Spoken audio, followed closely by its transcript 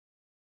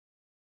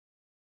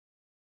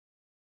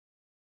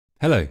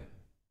Hello.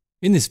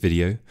 In this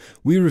video,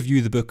 we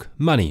review the book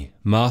Money,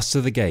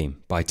 Master the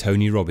Game by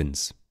Tony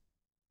Robbins.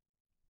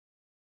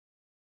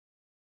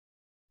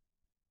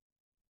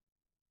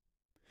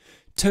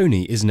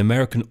 Tony is an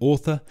American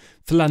author,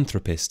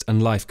 philanthropist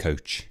and life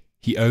coach.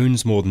 He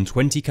owns more than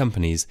 20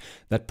 companies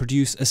that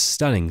produce a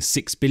stunning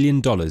 $6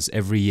 billion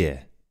every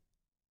year.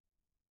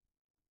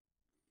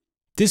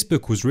 This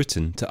book was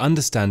written to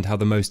understand how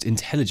the most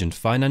intelligent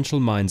financial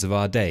minds of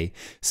our day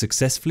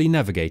successfully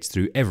navigate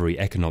through every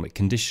economic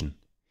condition.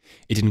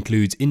 It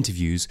includes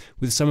interviews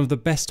with some of the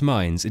best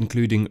minds,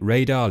 including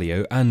Ray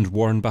Dalio and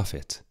Warren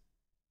Buffett.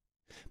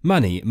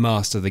 Money,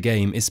 Master the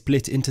Game is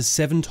split into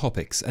 7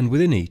 topics, and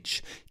within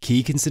each,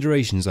 key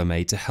considerations are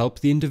made to help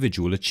the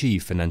individual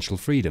achieve financial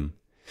freedom.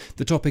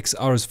 The topics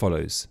are as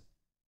follows: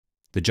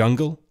 the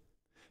jungle,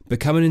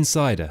 become an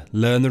insider,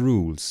 learn the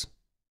rules,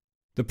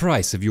 the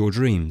price of your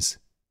dreams,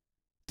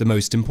 the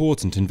most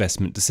important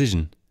investment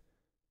decision,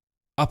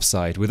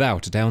 upside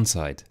without a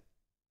downside,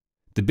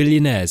 the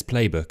billionaire's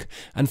playbook,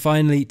 and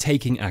finally,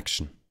 taking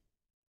action.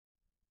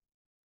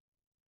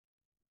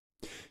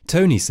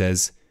 Tony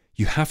says,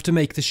 you have to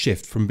make the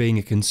shift from being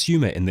a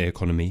consumer in the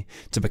economy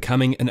to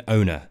becoming an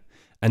owner,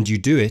 and you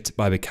do it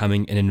by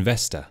becoming an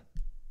investor.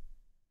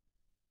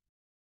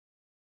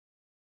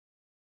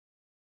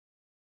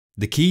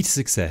 The key to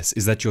success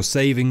is that your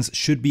savings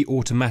should be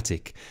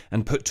automatic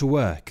and put to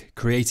work,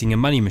 creating a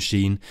money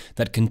machine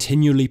that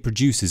continually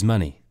produces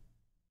money.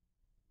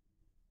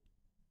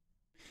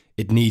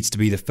 It needs to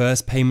be the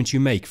first payment you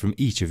make from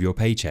each of your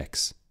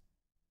paychecks.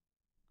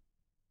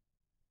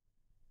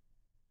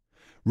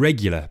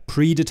 Regular,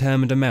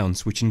 predetermined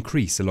amounts which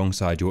increase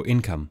alongside your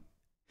income.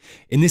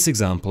 In this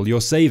example, your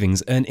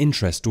savings earn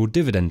interest or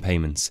dividend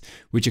payments,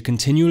 which are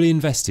continually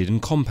invested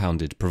and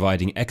compounded,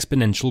 providing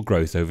exponential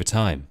growth over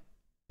time.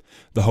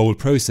 The whole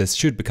process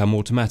should become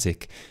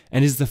automatic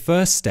and is the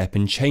first step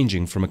in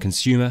changing from a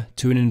consumer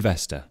to an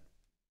investor.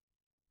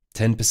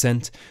 10%,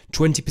 20%,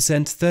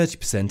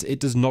 30%, it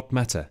does not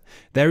matter.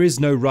 There is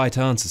no right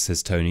answer,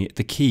 says Tony.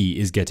 The key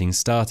is getting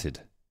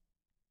started.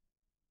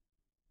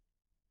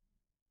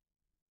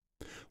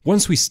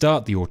 Once we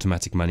start the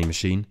automatic money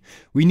machine,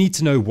 we need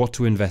to know what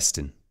to invest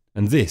in.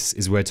 And this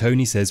is where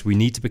Tony says we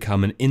need to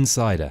become an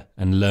insider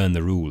and learn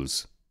the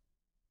rules.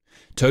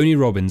 Tony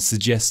Robbins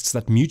suggests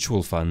that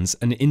mutual funds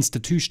and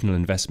institutional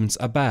investments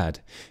are bad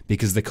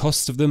because the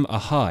costs of them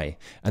are high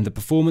and the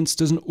performance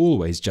doesn't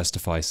always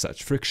justify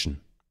such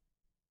friction.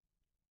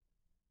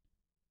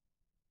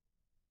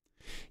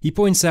 He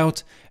points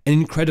out an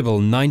incredible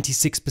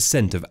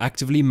 96% of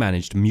actively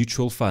managed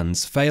mutual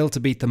funds fail to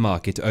beat the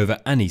market over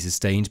any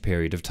sustained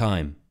period of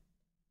time.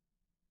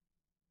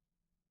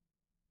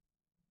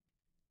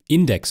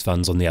 Index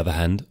funds, on the other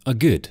hand, are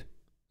good.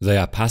 They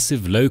are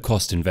passive,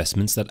 low-cost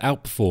investments that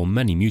outperform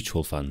many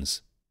mutual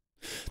funds.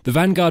 The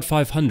Vanguard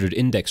 500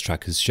 index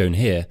trackers shown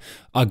here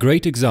are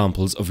great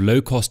examples of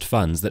low-cost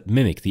funds that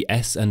mimic the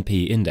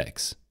S&P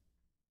index.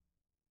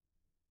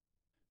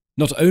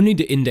 Not only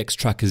do index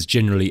trackers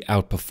generally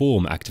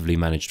outperform actively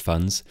managed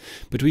funds,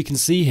 but we can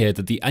see here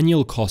that the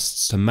annual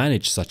costs to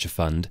manage such a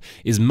fund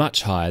is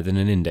much higher than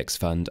an index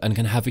fund and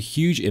can have a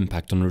huge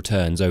impact on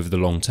returns over the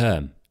long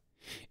term.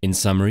 In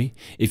summary,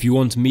 if you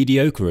want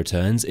mediocre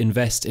returns,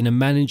 invest in a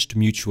managed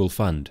mutual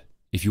fund.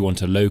 If you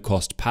want a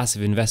low-cost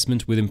passive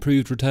investment with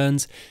improved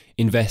returns,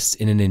 invest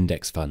in an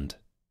index fund.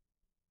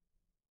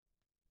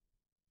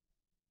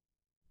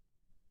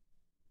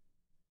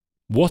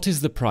 What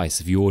is the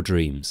price of your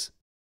dreams?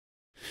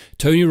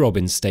 Tony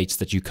Robbins states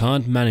that you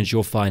can't manage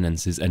your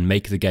finances and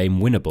make the game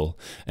winnable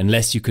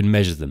unless you can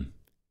measure them.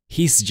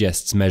 He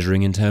suggests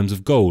measuring in terms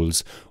of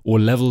goals or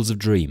levels of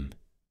dream.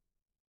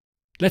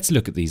 Let's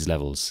look at these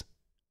levels.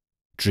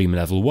 Dream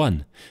level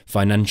 1,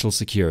 financial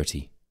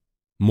security.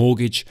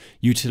 Mortgage,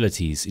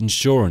 utilities,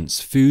 insurance,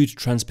 food,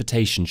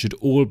 transportation should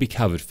all be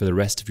covered for the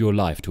rest of your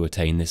life to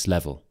attain this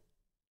level.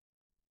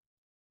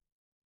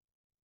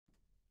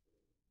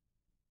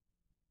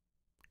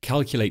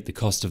 Calculate the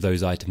cost of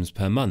those items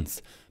per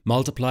month,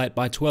 multiply it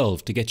by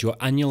 12 to get your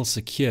annual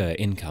secure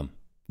income.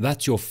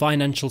 That's your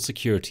financial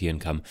security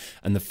income,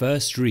 and the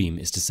first dream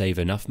is to save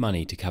enough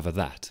money to cover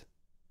that.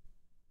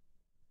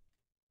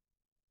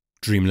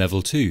 Dream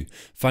level 2,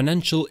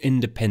 financial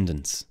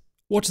independence.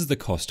 What is the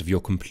cost of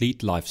your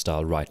complete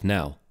lifestyle right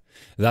now?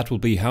 That will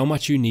be how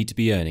much you need to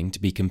be earning to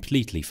be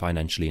completely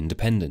financially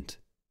independent.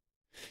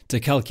 To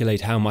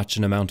calculate how much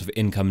an amount of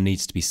income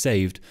needs to be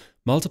saved,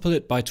 multiply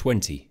it by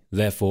 20.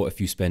 Therefore,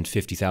 if you spend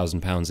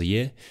 £50,000 a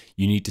year,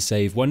 you need to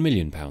save £1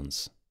 million.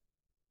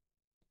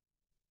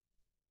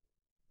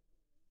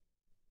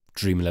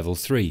 Dream level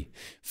 3,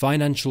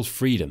 financial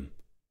freedom,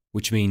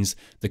 which means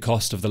the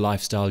cost of the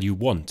lifestyle you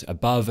want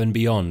above and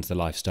beyond the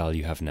lifestyle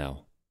you have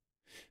now.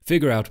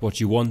 Figure out what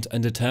you want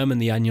and determine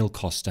the annual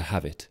cost to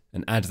have it,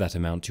 and add that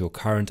amount to your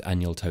current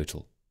annual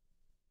total.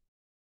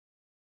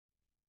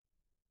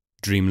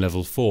 Dream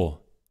level 4,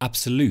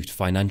 absolute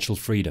financial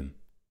freedom.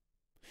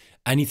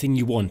 Anything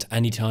you want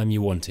anytime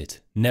you want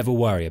it. Never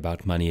worry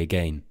about money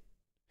again.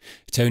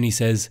 Tony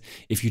says,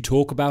 if you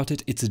talk about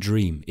it, it's a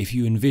dream. If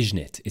you envision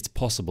it, it's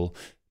possible.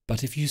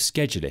 But if you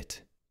schedule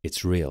it,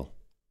 it's real.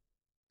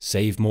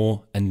 Save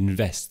more and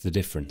invest the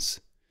difference.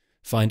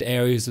 Find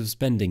areas of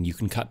spending you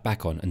can cut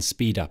back on and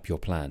speed up your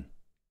plan.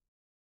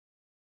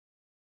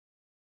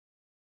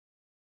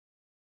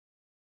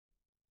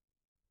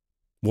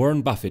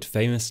 Warren Buffett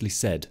famously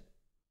said,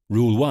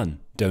 Rule 1,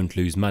 don't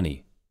lose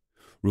money.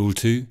 Rule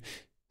 2,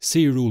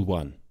 see Rule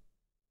 1.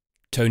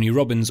 Tony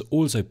Robbins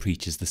also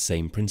preaches the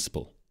same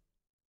principle.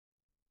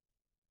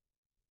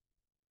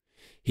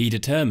 He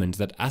determined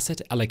that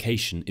asset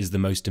allocation is the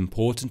most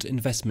important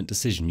investment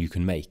decision you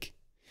can make.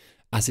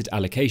 Asset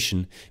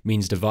allocation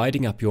means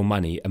dividing up your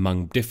money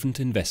among different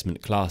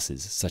investment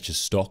classes such as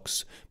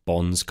stocks,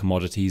 bonds,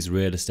 commodities,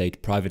 real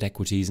estate, private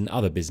equities, and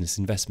other business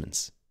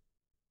investments.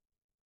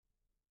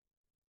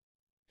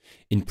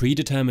 In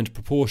predetermined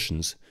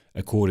proportions,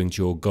 according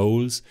to your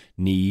goals,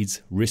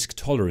 needs, risk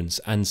tolerance,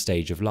 and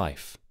stage of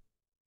life.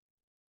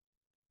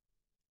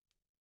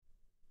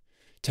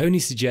 Tony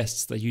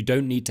suggests that you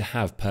don't need to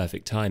have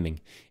perfect timing.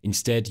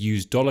 Instead,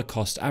 use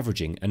dollar-cost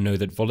averaging and know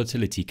that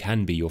volatility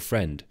can be your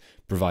friend,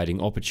 providing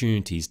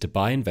opportunities to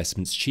buy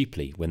investments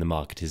cheaply when the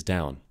market is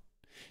down.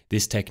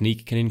 This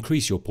technique can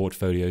increase your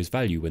portfolio's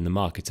value when the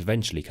markets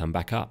eventually come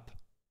back up.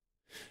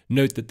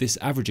 Note that this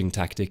averaging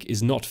tactic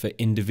is not for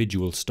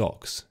individual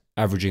stocks.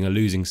 Averaging a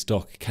losing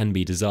stock can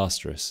be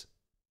disastrous.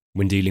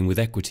 When dealing with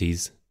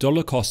equities,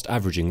 dollar-cost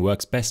averaging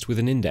works best with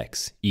an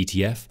index,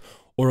 ETF,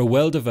 or a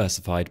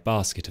well-diversified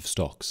basket of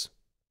stocks.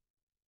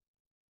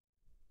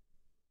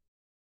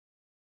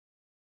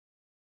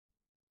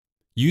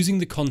 Using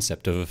the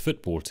concept of a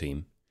football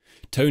team,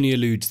 Tony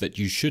alludes that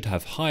you should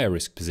have higher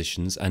risk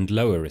positions and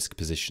lower risk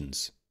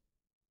positions.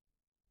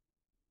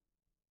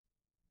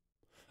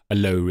 A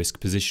low risk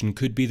position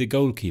could be the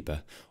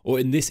goalkeeper, or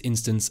in this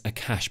instance a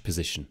cash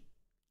position.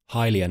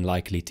 Highly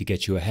unlikely to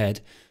get you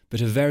ahead,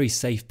 but a very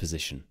safe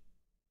position.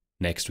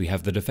 Next we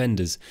have the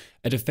defenders,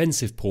 a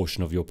defensive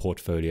portion of your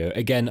portfolio,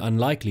 again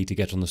unlikely to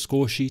get on the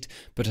score sheet,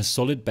 but a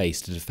solid base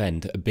to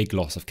defend a big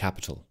loss of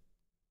capital.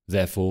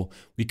 Therefore,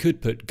 we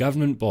could put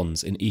government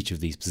bonds in each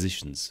of these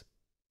positions.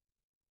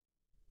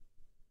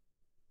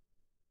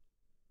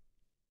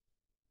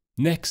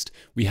 Next,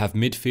 we have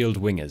midfield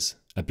wingers,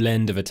 a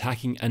blend of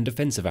attacking and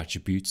defensive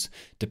attributes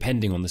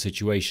depending on the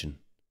situation,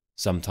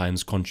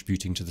 sometimes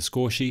contributing to the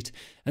score sheet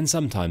and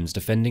sometimes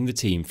defending the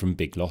team from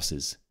big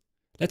losses.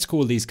 Let's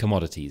call these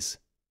commodities.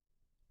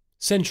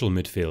 Central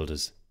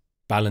midfielders,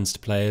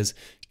 balanced players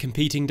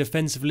competing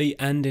defensively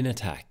and in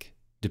attack.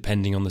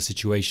 Depending on the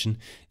situation,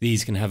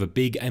 these can have a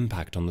big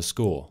impact on the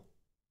score.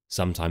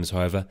 Sometimes,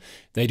 however,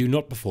 they do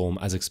not perform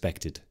as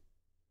expected.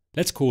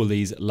 Let's call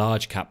these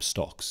large cap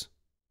stocks.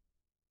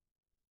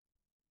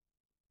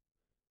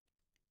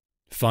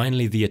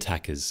 Finally, the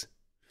attackers.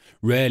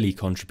 Rarely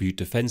contribute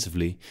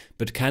defensively,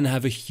 but can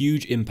have a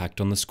huge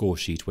impact on the score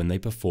sheet when they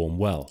perform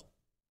well.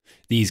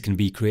 These can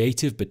be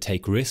creative but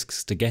take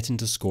risks to get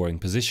into scoring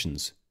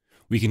positions.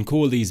 We can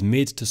call these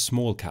mid to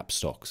small cap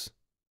stocks.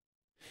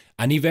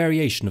 Any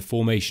variation of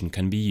formation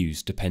can be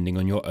used depending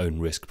on your own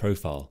risk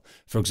profile,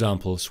 for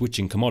example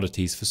switching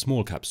commodities for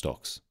small cap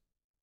stocks.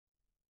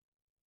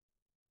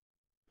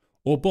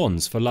 Or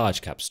bonds for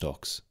large cap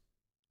stocks.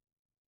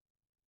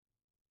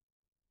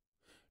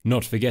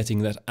 Not forgetting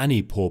that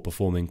any poor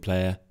performing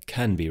player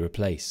can be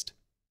replaced.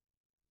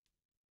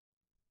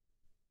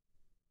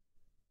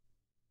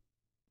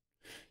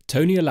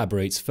 Tony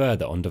elaborates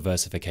further on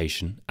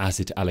diversification,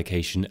 asset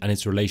allocation, and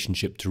its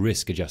relationship to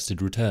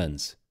risk-adjusted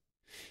returns.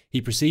 He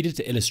proceeded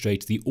to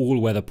illustrate the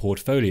all-weather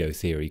portfolio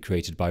theory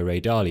created by Ray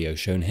Dalio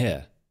shown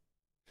here.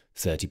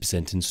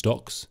 30% in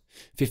stocks,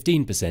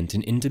 15%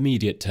 in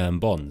intermediate-term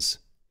bonds,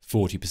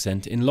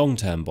 40% in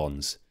long-term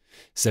bonds,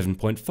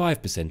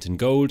 7.5% in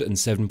gold and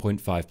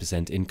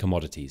 7.5% in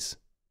commodities.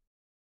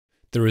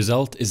 The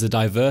result is a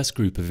diverse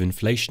group of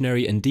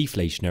inflationary and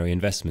deflationary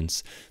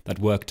investments that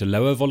work to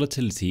lower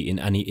volatility in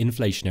any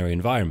inflationary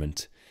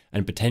environment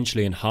and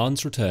potentially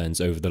enhance returns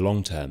over the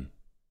long term.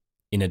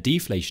 In a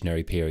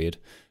deflationary period,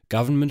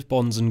 government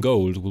bonds and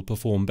gold will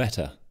perform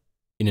better.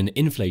 In an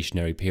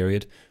inflationary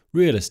period,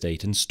 real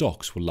estate and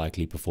stocks will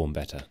likely perform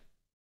better.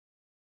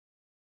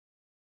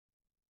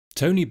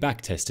 Tony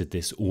backtested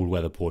this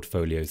all-weather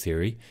portfolio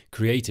theory,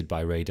 created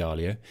by Ray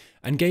Dalio,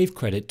 and gave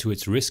credit to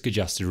its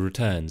risk-adjusted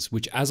returns,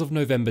 which as of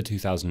November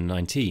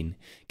 2019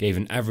 gave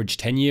an average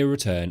 10-year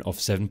return of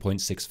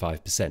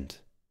 7.65%.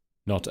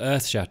 Not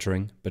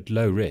earth-shattering, but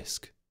low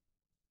risk.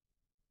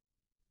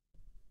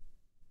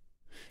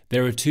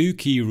 There are two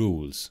key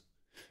rules.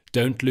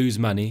 Don't lose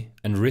money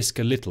and risk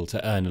a little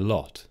to earn a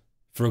lot.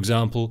 For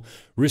example,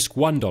 risk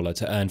 $1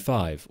 to earn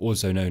 5,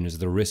 also known as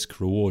the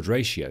risk-reward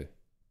ratio.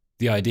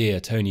 The idea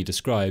Tony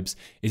describes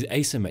is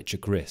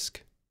asymmetric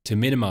risk, to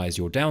minimize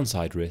your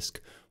downside risk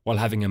while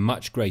having a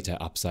much greater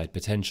upside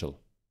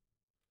potential.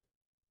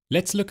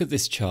 Let's look at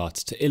this chart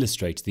to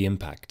illustrate the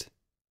impact.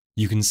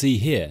 You can see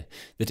here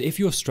that if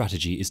your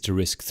strategy is to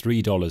risk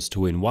 $3 to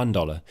win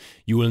 $1,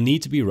 you will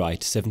need to be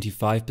right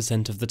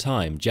 75% of the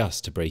time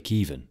just to break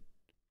even.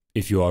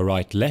 If you are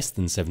right less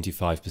than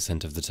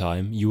 75% of the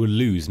time, you will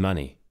lose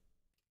money.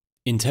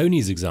 In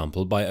Tony's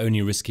example, by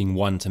only risking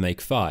 1 to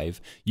make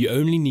 5, you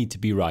only need to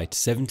be right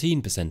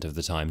 17% of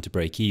the time to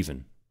break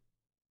even.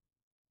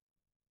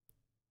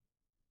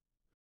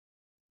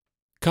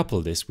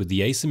 Couple this with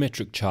the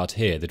asymmetric chart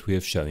here that we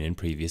have shown in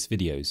previous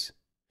videos.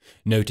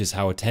 Notice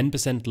how a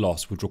 10%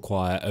 loss would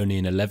require only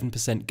an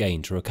 11%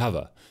 gain to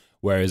recover,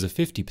 whereas a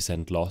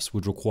 50% loss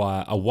would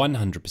require a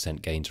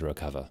 100% gain to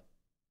recover.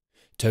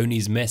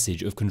 Tony's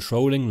message of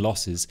controlling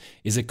losses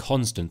is a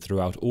constant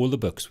throughout all the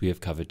books we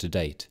have covered to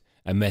date,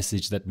 a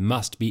message that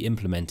must be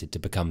implemented to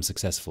become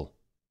successful.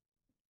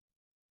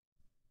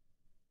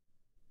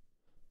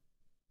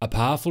 A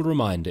powerful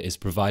reminder is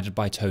provided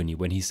by Tony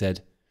when he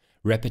said,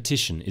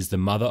 "Repetition is the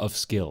mother of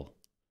skill.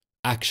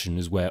 Action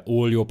is where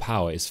all your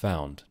power is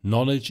found.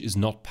 Knowledge is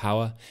not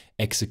power,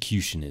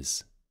 execution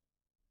is."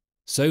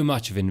 So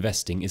much of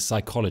investing is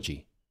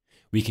psychology.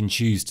 We can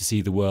choose to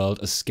see the world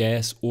as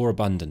scarce or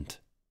abundant.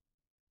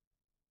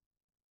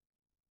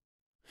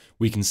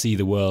 We can see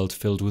the world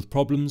filled with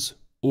problems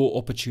or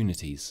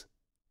opportunities.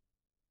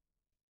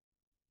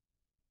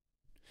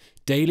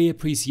 Daily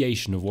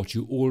appreciation of what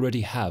you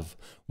already have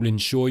will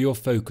ensure your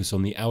focus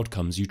on the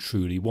outcomes you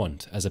truly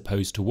want, as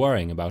opposed to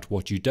worrying about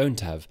what you don't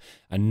have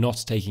and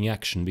not taking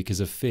action because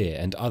of fear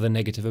and other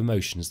negative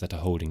emotions that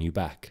are holding you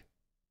back.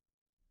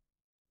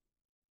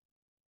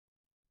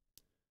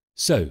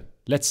 So,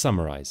 let's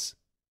summarize.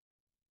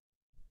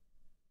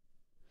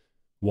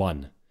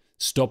 1.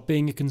 Stop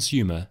being a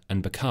consumer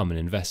and become an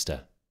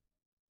investor.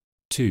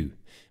 2.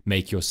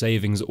 Make your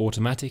savings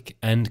automatic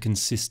and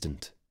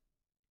consistent.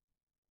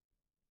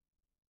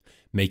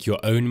 Make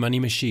your own money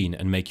machine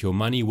and make your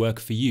money work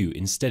for you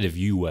instead of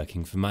you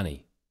working for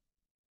money.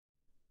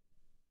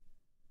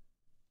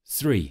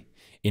 3.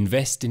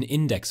 Invest in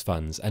index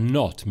funds and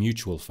not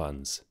mutual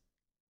funds.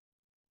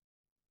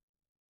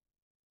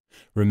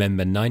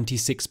 Remember,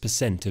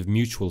 96% of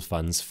mutual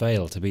funds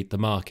fail to beat the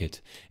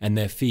market, and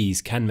their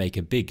fees can make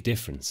a big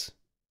difference.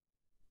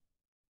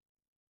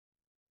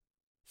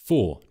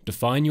 4.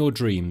 Define your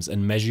dreams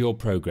and measure your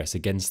progress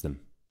against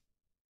them.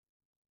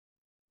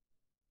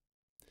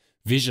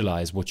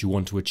 Visualize what you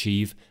want to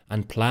achieve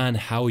and plan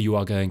how you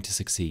are going to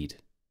succeed.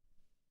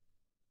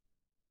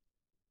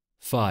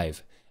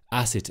 5.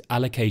 Asset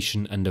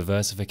allocation and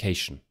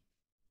diversification.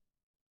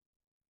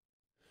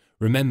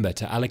 Remember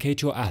to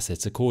allocate your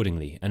assets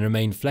accordingly and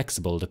remain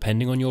flexible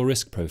depending on your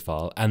risk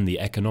profile and the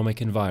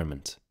economic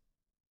environment.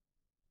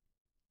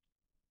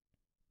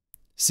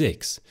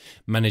 6.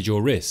 Manage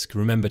your risk.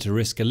 Remember to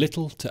risk a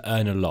little to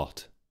earn a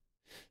lot.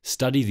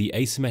 Study the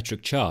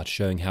asymmetric chart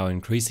showing how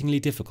increasingly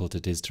difficult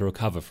it is to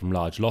recover from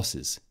large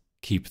losses.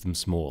 Keep them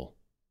small.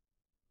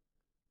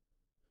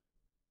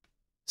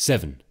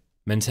 7.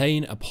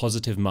 Maintain a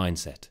positive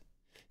mindset.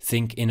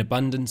 Think in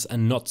abundance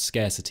and not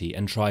scarcity,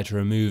 and try to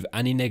remove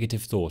any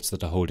negative thoughts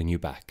that are holding you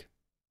back.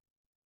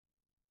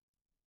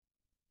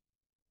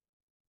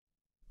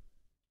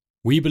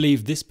 We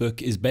believe this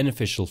book is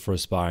beneficial for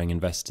aspiring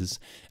investors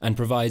and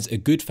provides a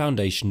good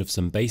foundation of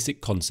some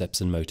basic concepts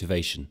and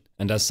motivation,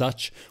 and as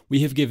such, we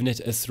have given it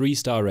a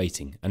 3-star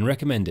rating and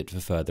recommend it for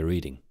further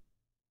reading.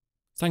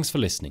 Thanks for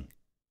listening.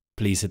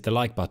 Please hit the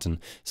like button,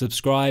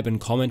 subscribe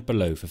and comment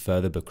below for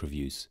further book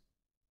reviews.